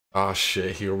Oh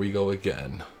shit, here we go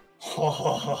again.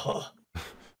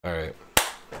 Alright.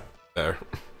 There.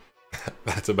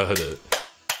 That's about it.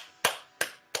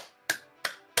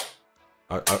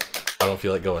 I don't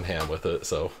feel like going ham with it,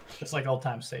 so. Just like old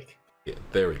time's sake. Yeah,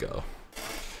 there we go.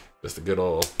 Just a good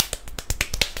old.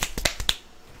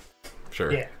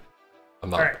 Sure. Yeah. I'm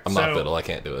not fiddle, I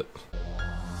can't do it.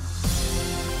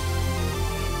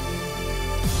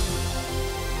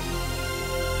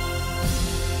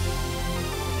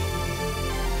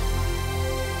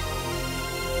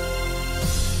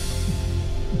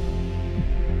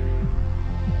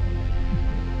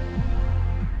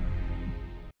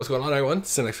 What's going on, everyone?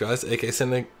 SiNxRealize, aka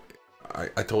SiNx. I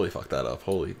totally fucked that up.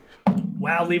 Holy.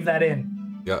 Wow, leave that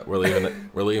in. Yeah, we're leaving it.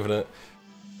 We're leaving it.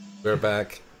 We're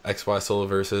back. XY solo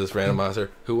versus Randomizer.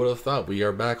 Who would have thought? We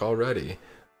are back already.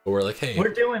 But we're like, hey.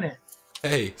 We're doing it.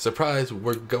 Hey, surprise,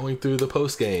 we're going through the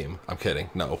post game. I'm kidding.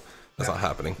 No, that's not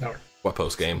happening. No. What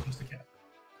post game?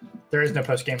 There is no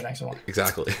post game in XY.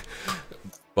 Exactly.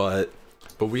 But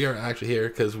we are actually here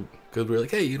because we're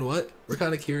like, hey, you know what? We're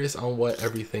kind of curious on what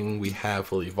everything we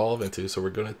have will evolve into. So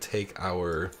we're gonna take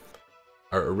our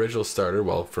original starter.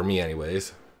 Well, for me,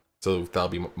 anyways. So that'll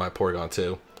be my Porygon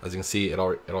too. As you can see, it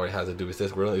already has a Dubious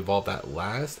Disc. We're gonna evolve that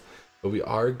last, but we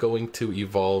are going to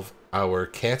evolve our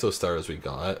Kanto starters we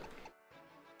got.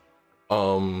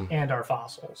 And our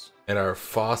fossils. And our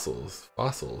fossils.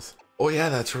 Oh yeah,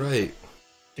 that's right.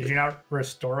 Did you not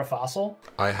restore a fossil?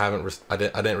 I haven't. I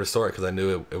didn't restore it because I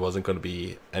knew it wasn't going to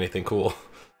be anything cool.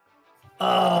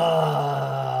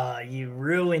 You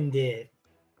ruined it.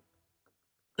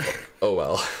 Oh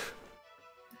well.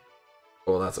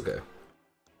 Well, that's okay.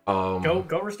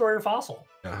 Go restore your fossil.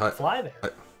 Yeah, Fly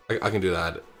there. I can do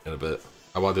that in a bit.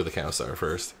 I want to do the Kanto starter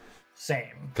first.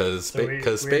 Same. Because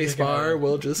Spacebar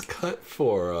will just cut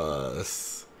for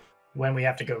us when we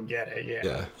have to go get it. Yeah.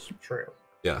 Yeah. It's true.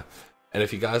 Yeah. And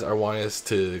if you guys are wanting us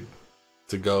to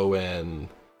go and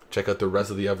check out the rest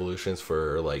of the evolutions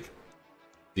for like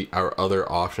our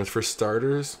other options for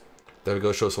starters, then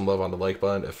go show some love on the like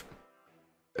button.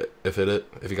 If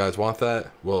you guys want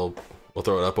that, we'll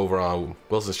throw it up over on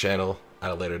Wilson's channel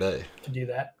at a later day. Can do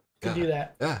that. Do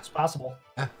that. Yeah, it's possible.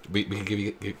 Yeah, we can give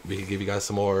you guys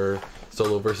some more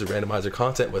solo versus randomizer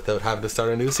content without having to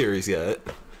start a new series yet.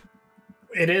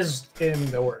 It is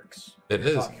in the works. It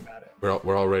is. Talking about it.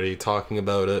 We're already talking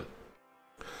about it.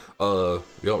 I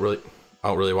don't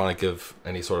really want to give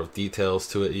any sort of details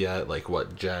to it yet, like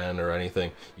what gen or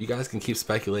anything. You guys can keep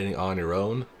speculating on your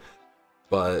own,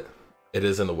 but it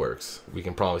is in the works. We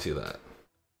can promise you that.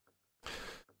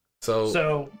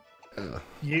 So I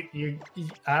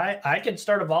can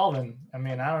start evolving. I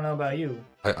mean, I don't know about you.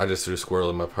 I just threw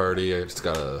Squirrel in my party. I just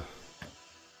gotta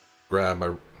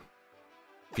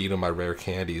feed him my rare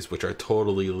candies, which are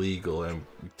totally legal and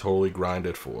totally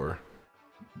grinded for.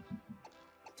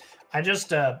 I just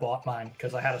bought mine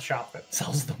because I had a shop that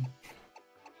sells them.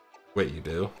 Wait, you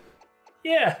do?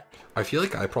 Yeah. I feel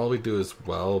like I probably do as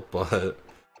well, but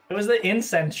it was the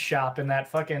incense shop in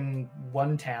that fucking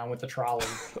one town with the trolley.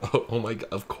 Oh my god!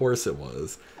 Of course it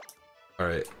was. All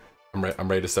right, I'm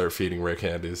ready to start feeding rare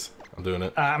candies. I'm doing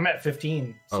it. I'm at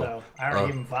 15, so I already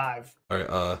gave him 5. All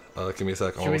right, give me a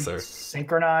sec. Almost there.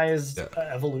 Synchronize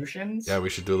evolutions. Yeah, we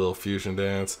should do a little fusion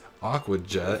dance. Aqua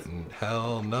Jet, and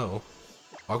hell no.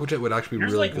 Aqua Jet would actually be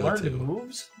really good too.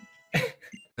 Moves.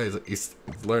 Yeah, he's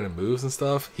learning moves and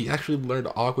stuff. He actually learned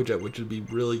Aqua Jet, which would be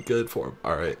really good for him.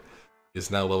 All right,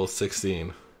 he's now level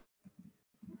 16.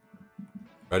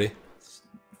 Ready?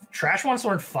 Trash wants to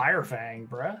learn Fire Fang,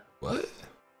 bruh. What?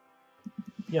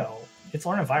 Yo, it's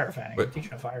learning Fire Fang. Wait. I'm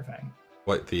teaching a Fire Fang.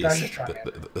 What, the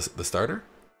starter?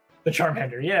 The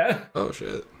Charmander, yeah. Oh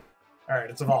shit. Alright,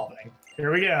 it's evolving.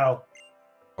 Here we go.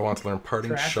 I want to learn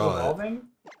Parting Trash Shot. Evolving?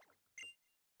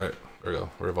 Alright, there we go.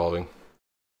 We're evolving.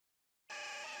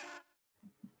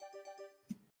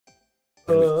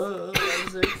 Oh, I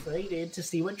was excited to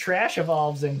see what Trash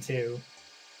evolves into.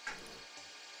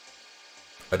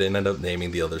 I didn't end up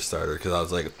naming the other starter because I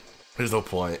was like, there's no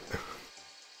point.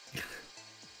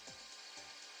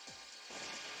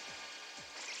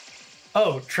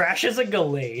 Oh, Trash is a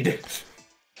Gallade.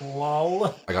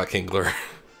 Lol. I got Kingler.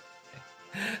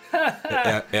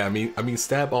 yeah, I mean,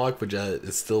 Stab Aqua Jet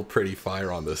is still pretty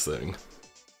fire on this thing.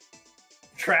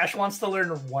 Trash wants to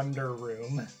learn Wonder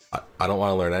Room. I don't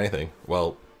want to learn anything.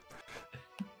 Well,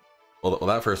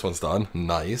 that first one's done.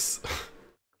 Nice.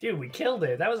 Dude, we killed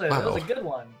it. That was a good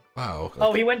one. Wow.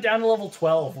 Oh, he went down to level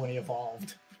 12 when he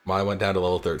evolved. Mine went down to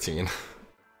level 13.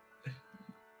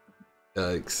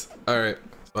 Yikes. Alright.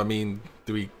 I mean,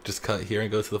 do we just cut here and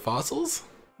go to the fossils?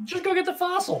 Just go get the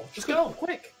fossil. Just go,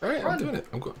 quick. Alright, I'm doing it.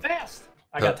 I'm going fast.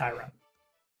 I got Tyron.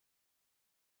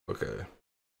 Okay.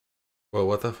 Well,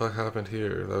 what the fuck happened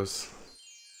here? That was...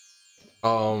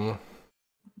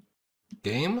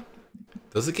 Game?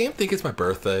 Does the game think it's my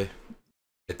birthday?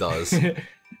 It does.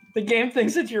 The game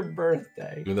thinks it's your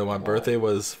birthday. Even though my birthday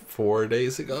was 4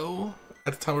 days ago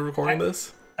at the time of recording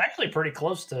this. Actually pretty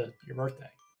close to your birthday.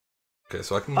 Okay,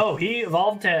 so I can... Oh, he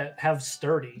evolved to have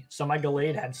Sturdy, so my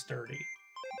Gallade had Sturdy.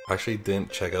 I actually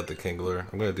didn't check out the Kingler.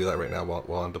 I'm gonna do that right now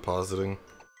while I'm depositing.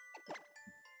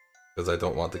 Because I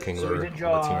don't want the Kingler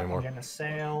So on the team anymore. I'm getting a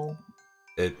sail.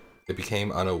 It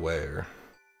became unaware.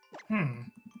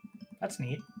 That's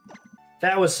neat.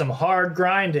 That was some hard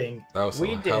grinding. That was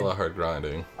some hella hard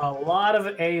grinding. A lot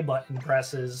of A button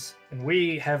presses, and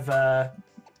we have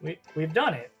we've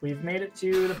done it. We've made it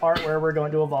to the part where we're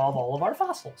going to evolve all of our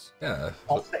fossils. Yeah.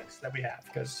 All 6 that we have,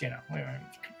 because you know. All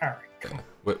right. Okay.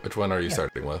 Which one are you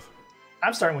starting with?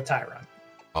 I'm starting with Tyron.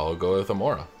 I'll go with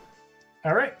Amora.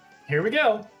 All right, here we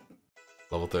go.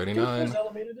 Level 39.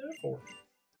 Elevated to 4.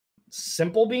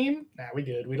 Simple beam? Nah, we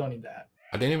good. We don't need that.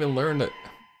 I didn't even learn it.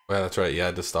 Well, that's right. You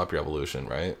had to stop your evolution,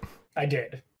 right? I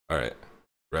did. All right.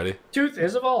 Ready? Tooth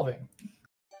is evolving.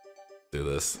 Do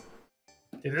this.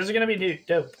 Dude, this is going to be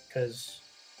dope, because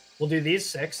we'll do these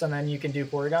 6, and then you can do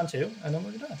Porygon 2, and then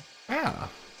we're done. Yeah.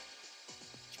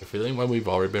 I'm feeling when we've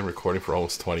already been recording for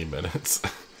almost 20 minutes.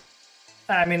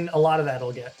 I mean, a lot of that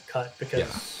will get cut,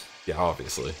 because... Yeah,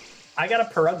 obviously. I got a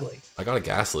Perugly. I got a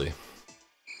Ghastly.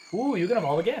 Ooh, you can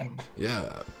evolve again.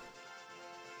 Yeah.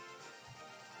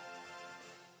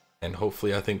 And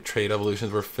hopefully, I think trade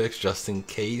evolutions were fixed just in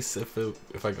case if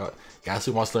I got...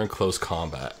 Ghastly wants to learn close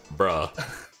combat. Bruh.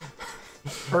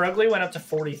 Perugly went up to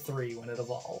 43 when it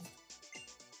evolved.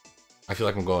 I feel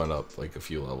like I'm going up like a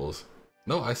few levels.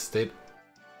 No, I stayed...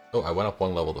 Oh, I went up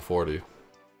 1 level to 40.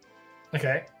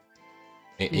 Okay.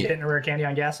 You hitting a rare candy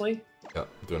on Ghastly? Yeah,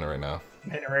 I'm doing it right now.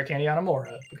 I'm hitting a rare candy on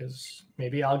Amora, because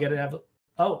maybe I'll get it.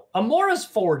 Oh, Amora's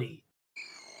 40.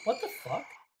 What the fuck?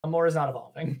 Amora's not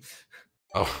evolving.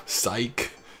 Oh,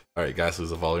 psych. Alright,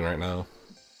 Ghastly's evolving right now.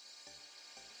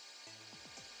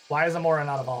 Why is Amora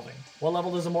not evolving? What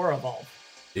level does Amora evolve?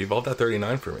 It evolved at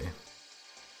 39 for me.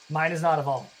 Mine is not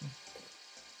evolving.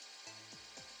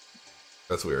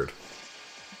 That's weird.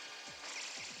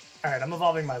 Alright, I'm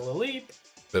evolving my Lileep.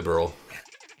 Bibarel.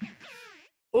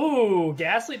 Ooh,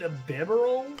 Ghastly to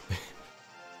Bibarel?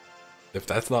 If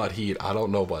that's not heat, I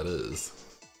don't know what is.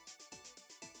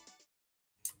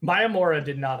 My Amora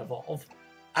did not evolve.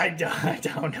 I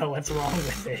don't know what's wrong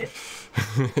with it.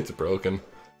 It's broken.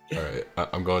 Alright,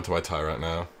 I'm going to my Tyrant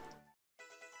now.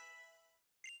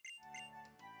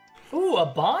 Ooh,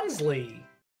 a Bonsly.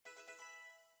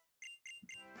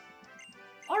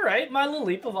 Alright, my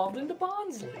Lileep evolved into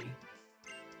Bonsly.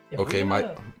 Yeah, okay,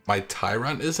 my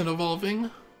Tyrant isn't evolving?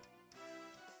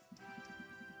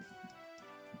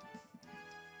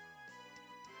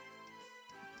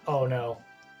 Oh no.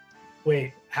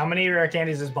 Wait, how many rare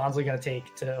candies is Bonsly gonna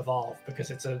take to evolve?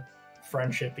 Because it's a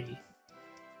friendshipy.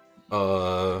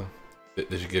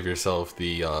 Did you give yourself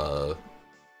the, what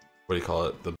do you call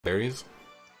it? The berries?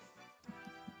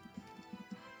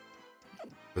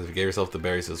 Because if you gave yourself the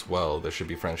berries as well, there should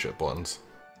be friendship ones.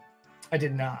 I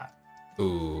did not.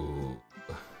 Ooh.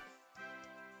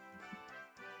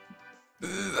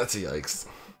 That's a yikes.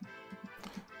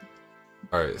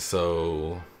 Alright,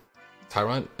 so...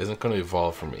 Tyrant isn't going to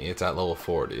evolve for me. It's at level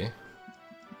 40.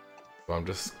 So I'm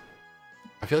just...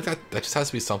 I feel like that just has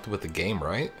to be something with the game,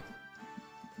 right?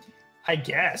 I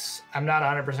guess. I'm not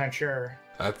 100% sure.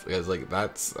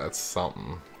 That's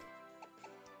something.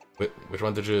 Which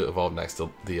one did you evolve next? The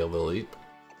Lileep?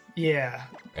 Yeah.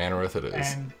 Anorith it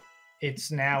is. And it's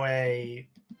now a...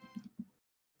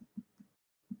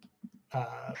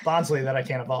 Bonsly that I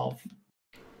can't evolve.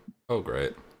 Oh,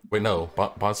 great. Wait, no.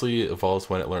 Bonsly evolves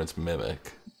when it learns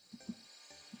Mimic.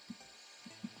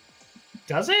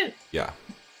 Does it? Yeah.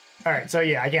 Alright, so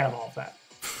yeah, I can't evolve that.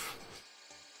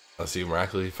 Unless you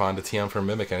miraculously find a TM for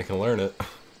Mimic and it can learn it.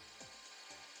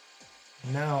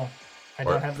 No. I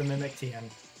don't have the Mimic TM.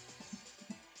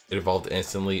 It evolved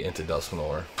instantly into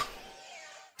Dusknoir.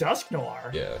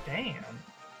 Dusknoir? Yeah. Damn.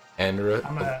 Anorith.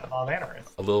 I'm gonna evolve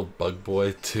Anorith. A little bug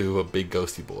boy to a big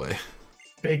ghosty boy.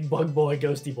 Big bug boy,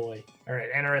 ghosty boy.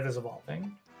 Alright, Anorith is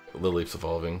evolving. Lileep's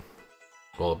evolving.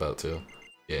 Well, about to.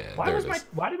 Yeah,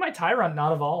 why did my Tyrant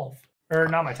not evolve? Or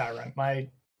not my Tyrant, my...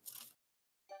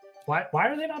 Why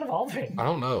are they not evolving? I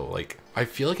don't know. Like, I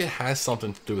feel like it has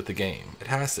something to do with the game. It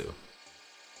has to.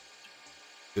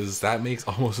 Because that makes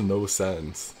almost no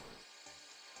sense.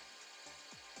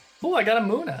 Oh, I got a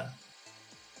Muna.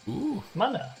 Ooh.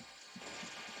 Mana.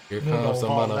 Here comes the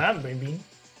Mana. That, baby.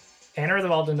 Anorith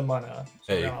evolved into Mana.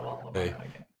 So hey,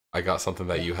 I got something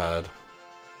that you had.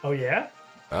 Oh yeah?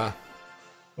 Ah,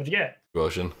 What'd you get?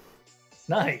 Ocean.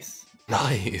 Nice.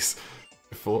 Nice.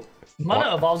 Full.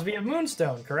 Mana evolves via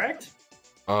Moonstone, correct?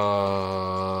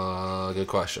 Good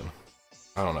question.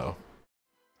 I don't know.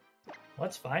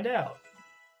 Let's find out.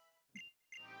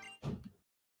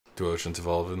 Do oceans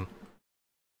evolving?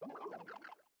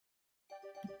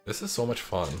 This is so much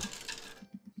fun.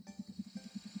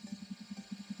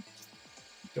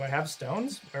 Do I have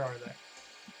stones? Where are they?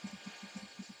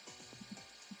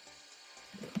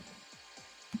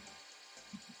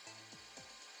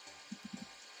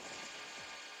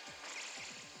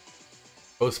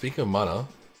 Oh, speaking of mana.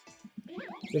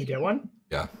 Did you get one?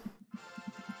 Yeah.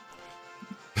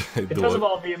 It does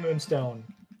evolve via Moonstone.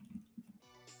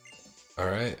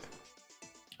 Alright.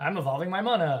 I'm evolving my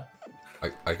mana.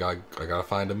 I gotta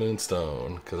find a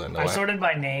moonstone because I know I sorted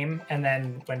by name and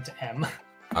then went to M.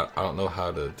 I don't know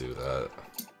how to do that.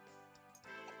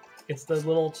 It's the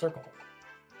little circle.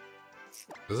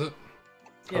 Is it?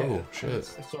 Yeah, oh shit!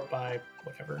 Sort by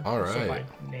whatever. All right. Sort by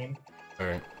name. All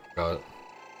right, got it.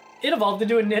 It evolved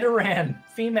into a Nidoran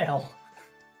female.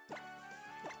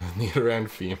 Nidoran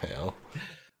female.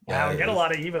 Wow, we get a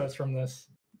lot of evos from this.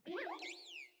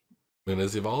 Moon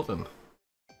is evolving.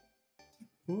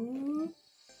 Ooh,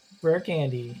 rare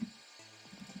candy.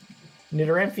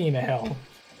 Nidoran female.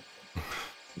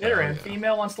 Nidoran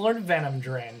female wants to learn Venom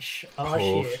Drench.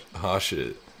 Oh shit. Oh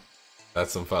shit.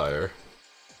 That's some fire.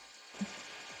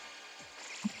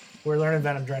 We're learning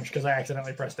Venom Drench because I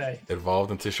accidentally pressed A.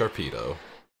 Evolved into Sharpedo.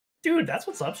 Dude, that's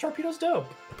what's up. Sharpedo's dope.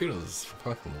 Sharpedo's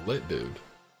fucking lit, dude.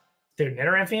 Dude,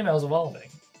 Nidoran female's evolving.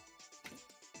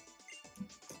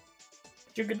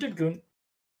 Jugadugun.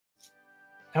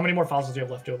 How many more fossils do you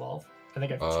have left to evolve? I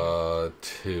think I have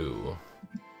 2.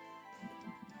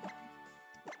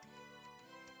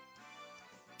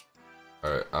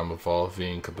 Alright, I'm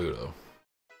evolving Kabuto.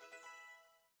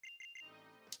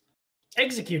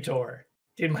 Executor.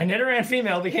 Dude, my Nidoran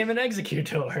female became an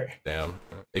Executor. Damn.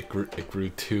 It grew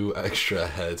 2 extra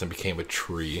heads and became a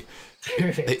tree.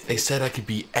 Dude, They said I could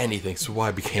be anything, so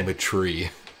I became a tree.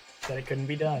 Said it couldn't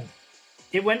be done.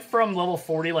 It went from level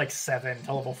 40, like 7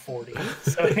 to level 40.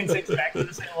 So it's exactly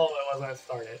the same level it was when it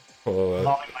started.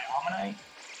 Evolving my Ammonite.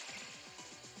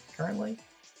 Currently.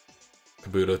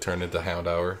 Kabuto turned into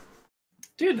Houndour.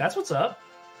 Dude, that's what's up.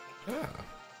 Yeah.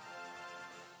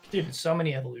 Dude, so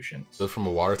many evolutions. So from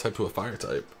a water type to a fire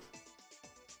type.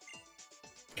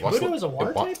 Kabuto is a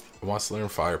water type? It wants to learn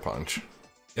Fire Punch.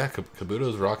 Yeah,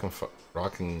 Kabuto's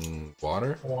rocking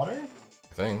water. Water?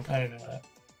 I think. I didn't know that.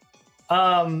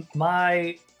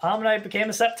 My Ammonite became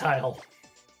a Sceptile.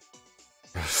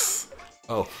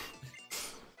 Oh.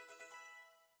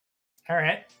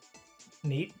 Alright.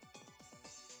 Neat.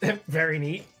 Very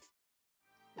neat.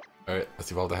 Alright,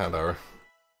 let's evolve the Houndour.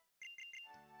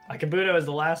 My Kabuto is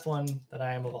the last one that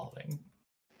I am evolving.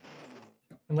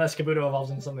 Unless Kabuto evolves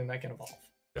into something that can evolve.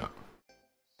 Yeah.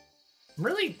 I'm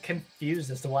really confused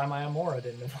as to why my Amora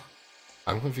didn't evolve.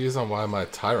 I'm confused on why my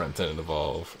Tyrant didn't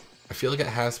evolve. I feel like it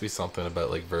has to be something about,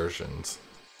 like, versions.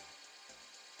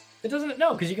 It doesn't,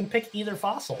 no, because you can pick either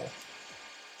fossil.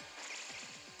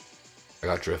 I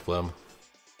got Drifblim.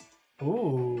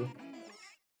 Ooh.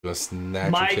 Gonna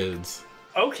snatch your kids.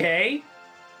 Okay.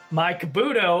 My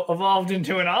Kabuto evolved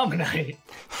into an Ammonite.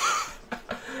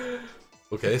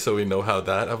 Okay, so we know how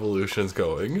that evolution's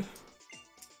going.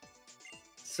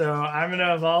 So I'm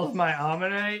gonna evolve my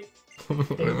Ammonite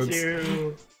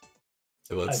into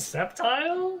a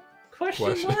Sceptile?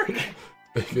 Question mark?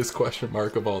 Biggest question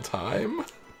mark of all time?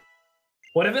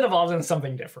 What if it evolves into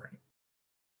something different?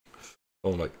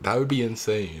 Oh my, that would be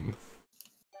insane.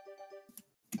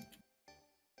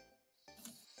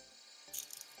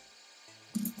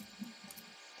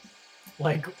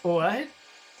 Like, what?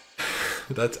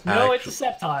 That's no, it's a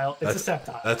Sceptile. It's a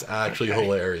Sceptile. That's actually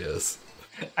hilarious.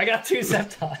 I got 2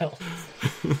 Sceptiles.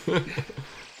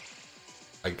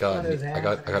 I got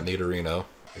Nidorino.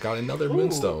 I got another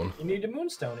Moonstone. You need to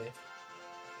Moonstone it.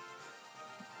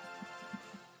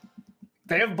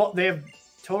 They have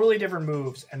totally different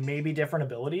moves and maybe different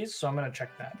abilities, so I'm gonna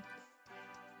check that.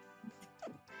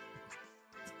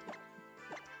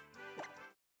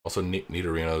 Also,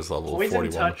 Nidorino is level Poison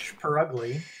 41. Touch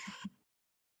Perugly.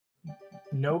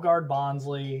 No Guard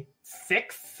Bonsly.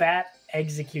 Thick Fat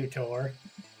Executor.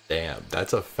 Damn,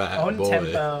 that's a fat Own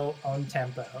boy. Own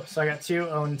Tempo. So I got 2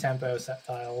 Own Tempo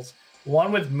Sceptiles.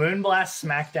 One with Moonblast,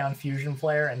 Smackdown, Fusion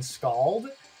Flare, and Scald.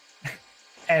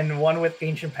 And one with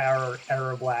Ancient Power,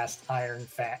 Aeroblast,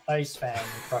 Ice Fang,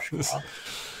 and Crush Claw.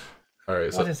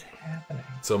 Alright, what is happening?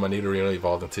 So my Nidorino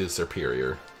evolved into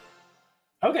Superior.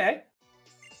 Okay.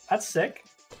 That's sick.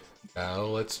 Now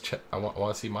let's check. I want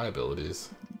to see my abilities.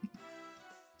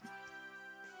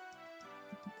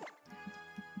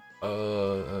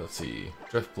 Let's see.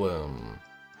 Driftblim.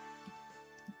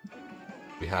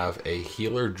 We have a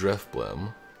Healer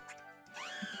Driftblim,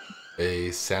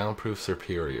 a Soundproof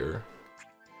Superior,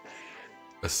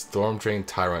 a Storm Drain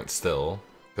Tyrant still,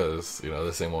 because, you know,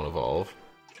 this thing won't evolve,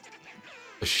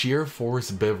 a Sheer Force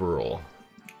Bibarel.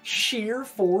 Sheer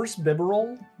Force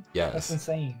Bibarel? Yes. That's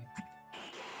insane.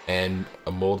 And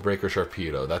a Mold Breaker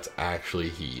Sharpedo. That's actually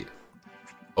Heat.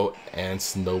 Oh, and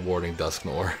Snowboarding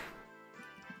Dusknoir.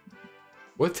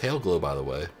 What Tail Glow, by the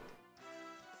way?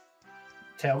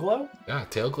 Tail Glow? Yeah,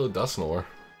 Tail Glow Dusknoir.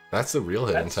 That's the real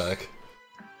hidden tech.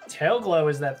 Tail Glow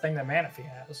is that thing that Manaphy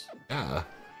has. Yeah,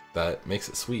 that makes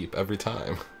it sweep every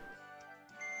time.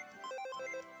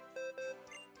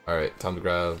 Alright, time to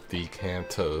grab the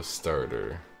Kanto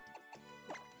starter.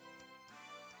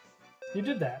 You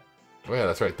did that. Oh yeah,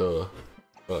 that's right, duh.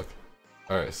 Look.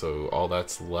 Alright, so all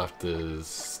that's left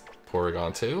is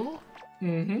Porygon 2?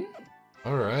 Mm-hmm.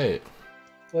 Alright.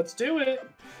 Let's do it.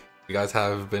 You guys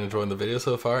have been enjoying the video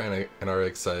so far and are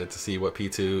excited to see what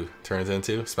P2 turns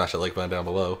into, smash that like button down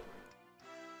below.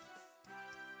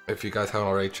 If you guys haven't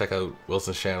already, check out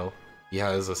Wilson's channel. He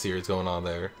has a series going on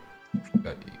there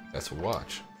that you guys should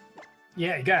watch.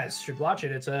 Yeah, you guys should watch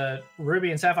it. It's a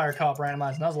Ruby and Sapphire co-op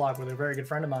randomized Nuzlocke with a very good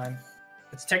friend of mine.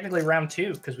 It's technically round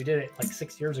 2 because we did it like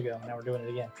 6 years ago and now we're doing it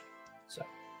again. So,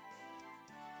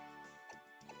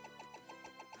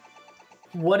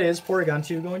 what is Porygon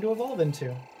 2 going to evolve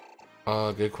into?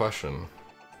 Good question.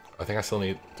 I think I still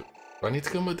need... Do I need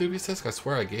to give him a Dubious Disc? I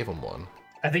swear I gave him one.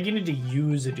 I think you need to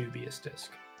use a Dubious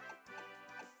Disc.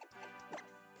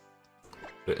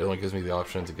 It only gives me the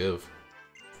option to give.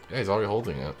 Yeah, he's already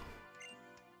holding it.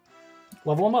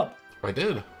 Level him up. I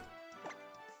did.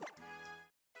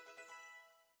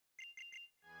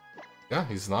 Yeah,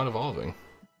 he's not evolving.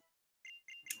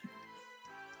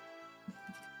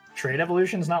 Trade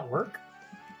evolutions not work?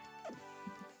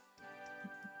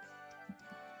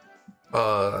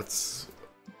 That's...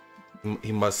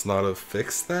 He must not have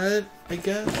fixed that, I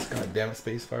guess? God damn it,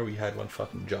 Spacebar, we had one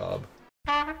fucking job.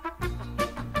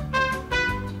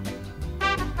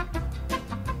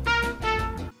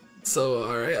 So,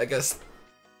 alright, I guess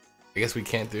we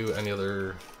can't do any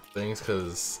other things,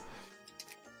 because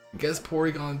I guess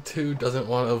Porygon 2 doesn't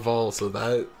want to evolve, so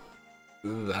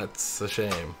that's a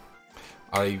shame.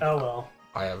 Oh well.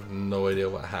 I have no idea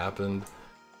what happened,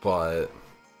 but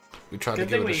we tried to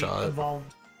give it a shot.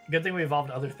 Good thing we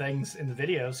evolved other things in the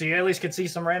video, so you at least could see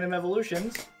some random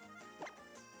evolutions.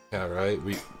 Yeah, right.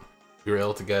 We were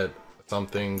able to get some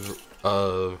things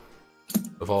evolved.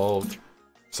 For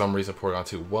some reason Porygon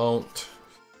 2 won't.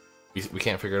 We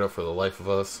can't figure it out for the life of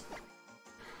us.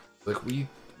 Like we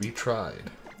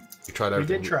tried. We tried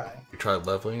everything. We did try. We tried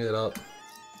leveling it up.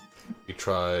 We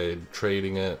tried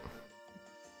trading it.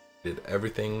 We did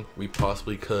everything we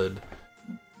possibly could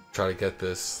to try to get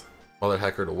this mother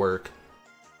hecker to work.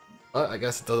 But I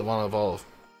guess it doesn't want to evolve.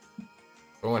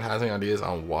 If anyone has any ideas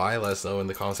on why, let us know in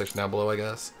the comment section down below, I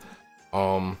guess.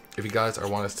 If you guys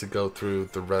want us to go through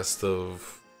the rest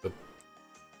of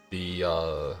the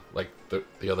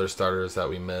other starters that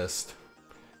we missed,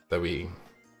 that we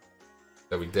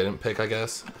didn't pick, I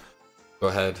guess, go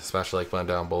ahead, smash the like button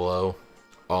down below.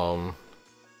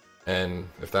 And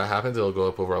if that happens, it'll go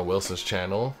up over on Wilson's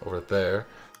channel over there.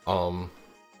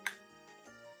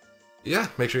 Yeah,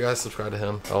 make sure you guys subscribe to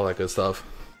him, all that good stuff.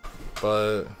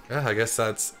 But yeah, I guess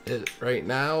that's it right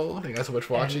now. Thank you guys so much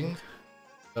for watching.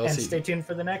 And stay tuned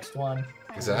for the next one.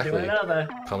 Exactly. We're doing another.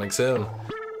 Coming soon.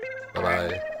 Bye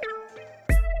bye.